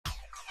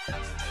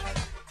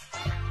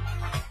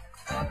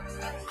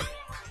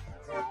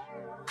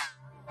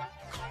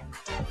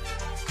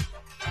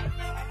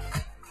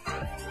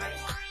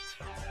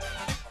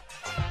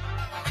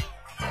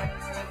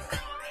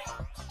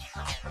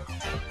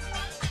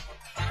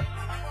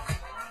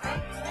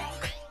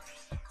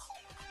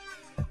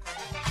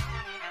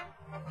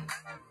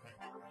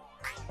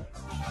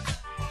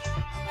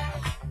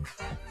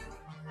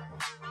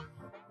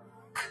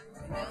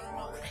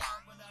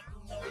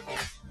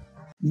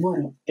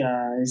What up,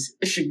 guys?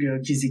 It's your girl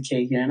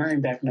KeezyKay here, and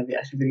I'm back with another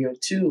reaction video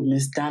to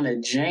Miss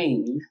Dinah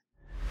Jane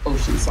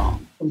Ocean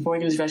Song. Before I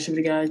get this reaction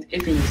video, guys,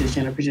 if you're new to the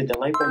channel, appreciate that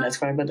like button, that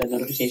subscribe button, that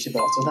notification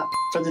bell. So without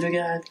further ado,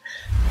 guys,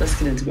 let's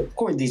get into it. Of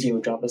course, DJ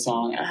would drop a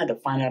song. I had to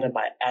find out it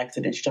by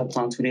accident. She dropped a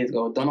song 2 days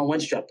ago. Don't know when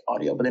she dropped the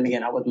audio, but then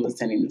again, I wasn't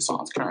listening to new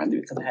songs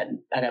currently because I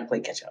gotta play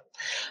catch up.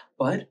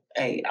 But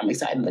hey, I'm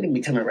excited. Look at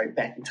me coming right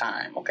back in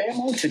time. Okay, I'm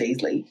only 2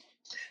 days late.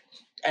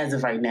 As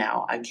of right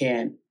now, I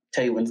can't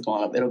tell you when it's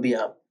going up. It'll be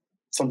up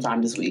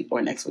sometime this week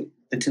or next week.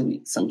 The 2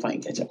 weeks, I'm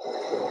playing catch up.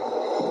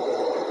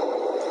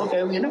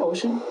 Okay, we in the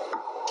ocean.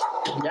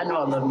 Y'all know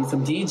I love me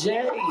some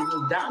DJ. It's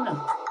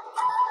Dinah.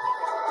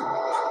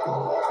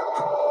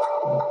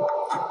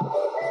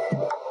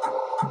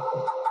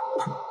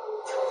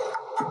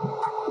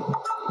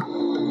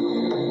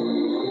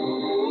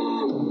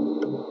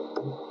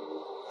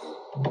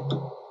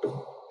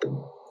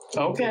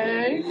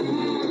 Okay.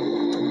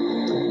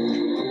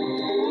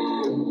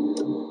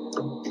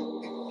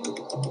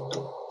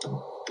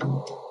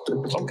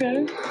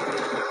 Okay.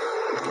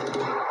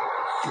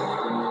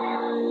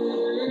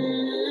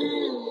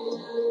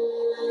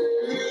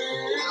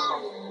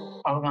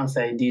 I was gonna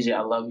say, DJ,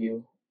 I love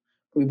you.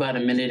 We about a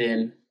minute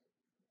in.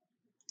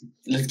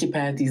 Let's get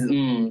past these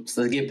let's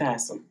get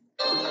past them.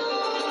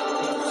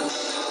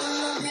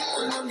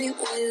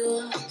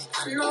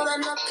 I know that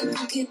nothing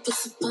can keep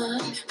us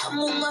apart. I'm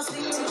on my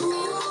feet too.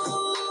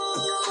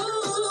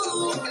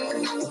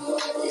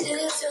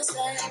 It feels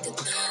like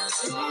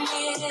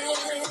 1,000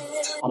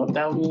 years. On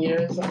 1,000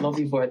 years? I love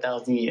you for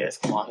 1,000 years.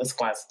 Come on, this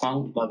classic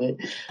song. Love it.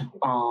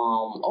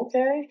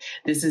 Okay.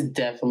 This is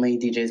definitely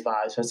DJ's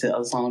vibes. Especially the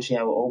other song she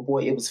had with Old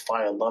Boy. It was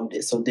fire. Loved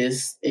it. So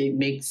it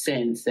makes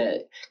sense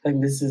that like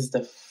this is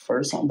the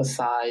first song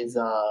besides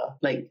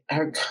like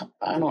her,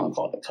 I don't want to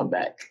call it a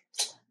comeback.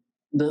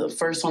 The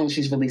first song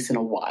she's released in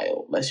a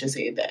while. Let's just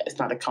say that. It's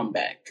not a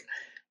comeback.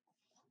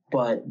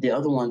 But the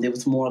other one, it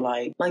was more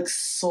like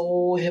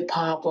soul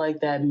hip-hop, like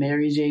that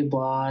Mary J.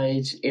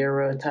 Blige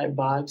era type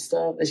vibe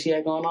stuff that she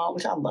had going on,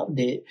 which I loved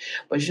it.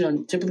 But, you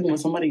know, typically when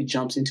somebody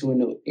jumps into a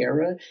new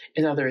era,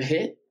 it's either a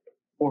hit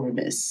or a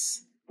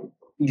miss,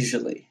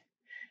 usually.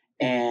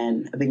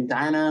 And I think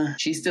Dinah,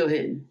 she's still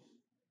hitting.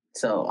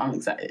 So I'm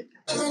excited.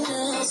 That's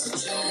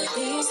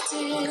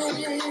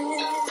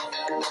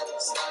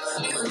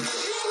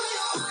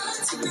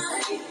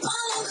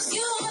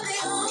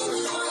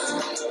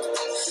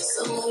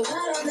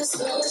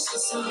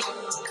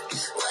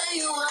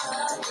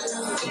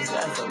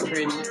so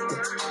pretty.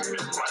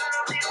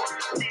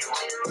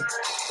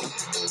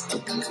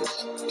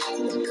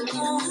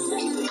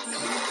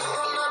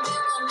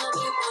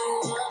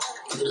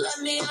 You let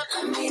me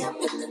up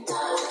in the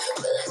dark.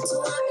 But like 2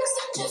 hours, I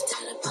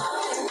drifted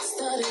apart.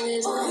 Started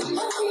it on. I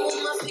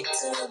want my feet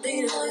to the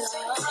beat of your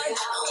heart.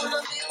 I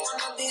wanna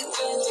be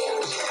with you.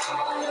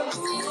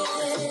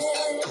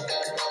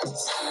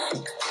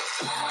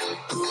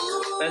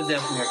 That's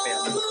definitely her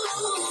family.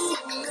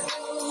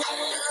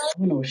 I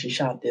don't know where she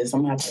shot this.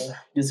 I'm gonna have to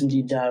do some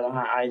deep dive on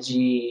her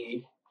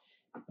IG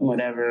and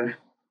whatever.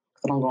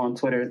 I don't go on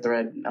Twitter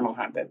thread. I don't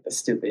have that. That's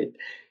stupid.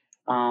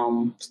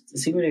 To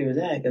see where they was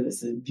at, because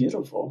this is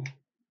beautiful. I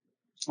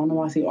don't know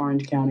why I see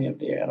Orange County up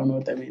there. I don't know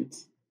what that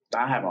means.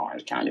 I have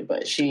Orange County,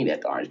 but she ain't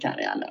at the Orange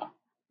County, I know.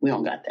 We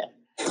don't got that.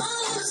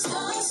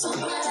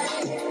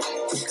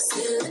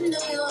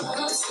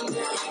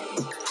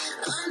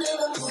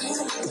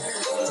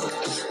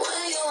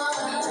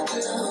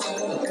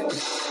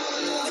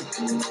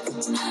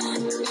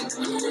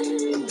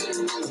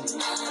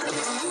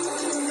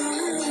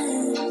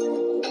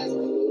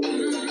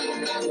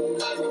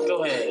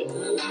 Go ahead.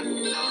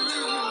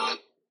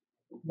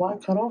 Why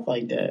cut off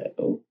like that?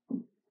 Oh.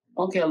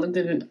 Okay, I looked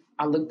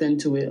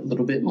into it a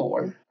little bit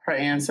more. Her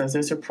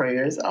ancestors, her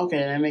prayers. Okay,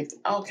 that makes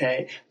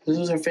okay. This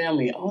was her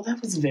family. Oh,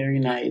 that was very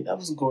nice. That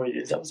was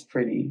gorgeous. That was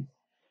pretty.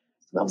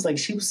 I was like,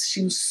 she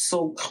was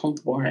so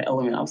comfortable in her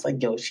element. I was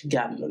like, yo, she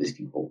gotta know these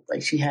people.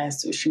 Like, she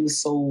has to. She was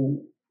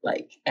so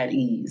like at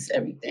ease.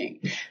 Everything.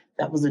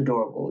 That was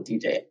adorable,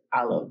 DJ.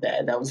 I love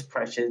that. That was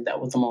precious.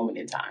 That was a moment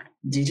in time.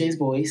 DJ's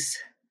voice.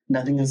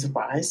 Nothing is a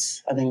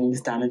surprise. I think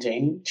Miss Dinah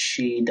Jane,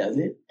 she does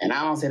it. And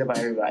I don't say that about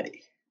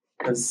everybody.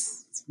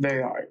 Because it's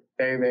very hard.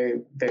 Very,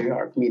 very, very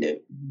hard for me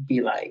to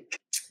be like,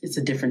 it's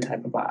a different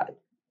type of vibe.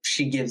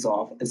 She gives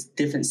off a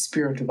different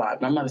spiritual vibe.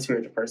 And I'm not a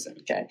spiritual person,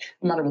 okay?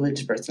 I'm not a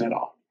religious person at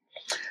all.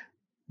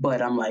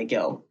 But I'm like,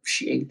 yo,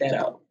 she ate that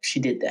up. She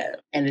did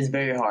that. And it's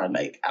very hard.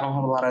 Like, I don't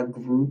have a lot of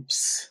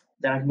groups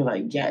that I can be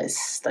like,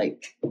 yes.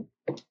 Like,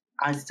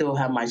 I still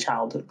have my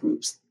childhood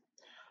groups.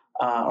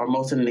 Are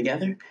most of them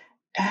together?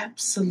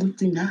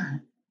 Absolutely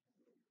not.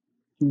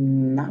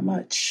 Not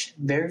much.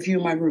 Very few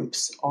of my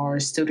groups are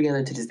still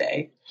together to this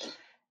day.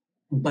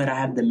 But I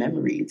have the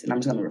memories, and I'm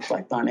just going to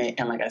reflect on it.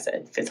 And like I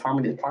said, Fifth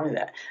Harmony is part of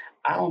that.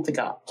 I don't think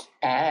I'll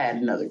add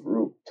another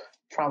group.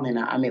 Probably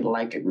not. I may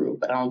like a group,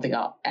 but I don't think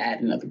I'll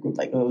add another group.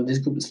 Like, oh, this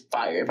group is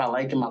fire. If I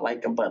like them, I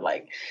like them. But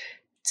like,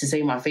 to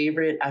say my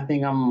favorite, I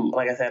think I'm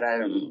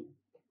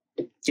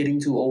getting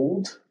too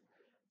old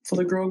for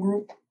the girl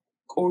group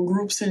or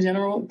groups in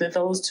general, the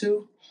fellows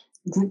too.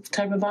 group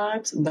type of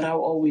vibes, but I'll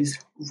always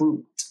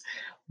root.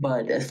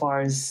 But as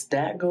far as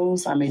that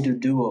goes, I may do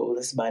duos.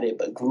 That's about it.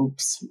 But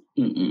groups,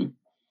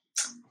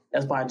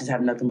 that's why I just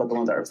have nothing but the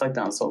ones I reflect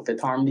on. So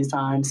Fifth Harmony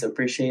times, to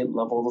appreciate,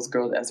 love all those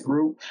girls as a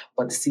group,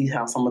 but to see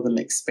how some of them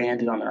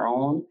expanded on their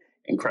own,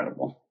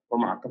 incredible,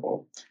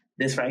 remarkable.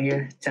 This right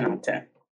here, 10 out of 10.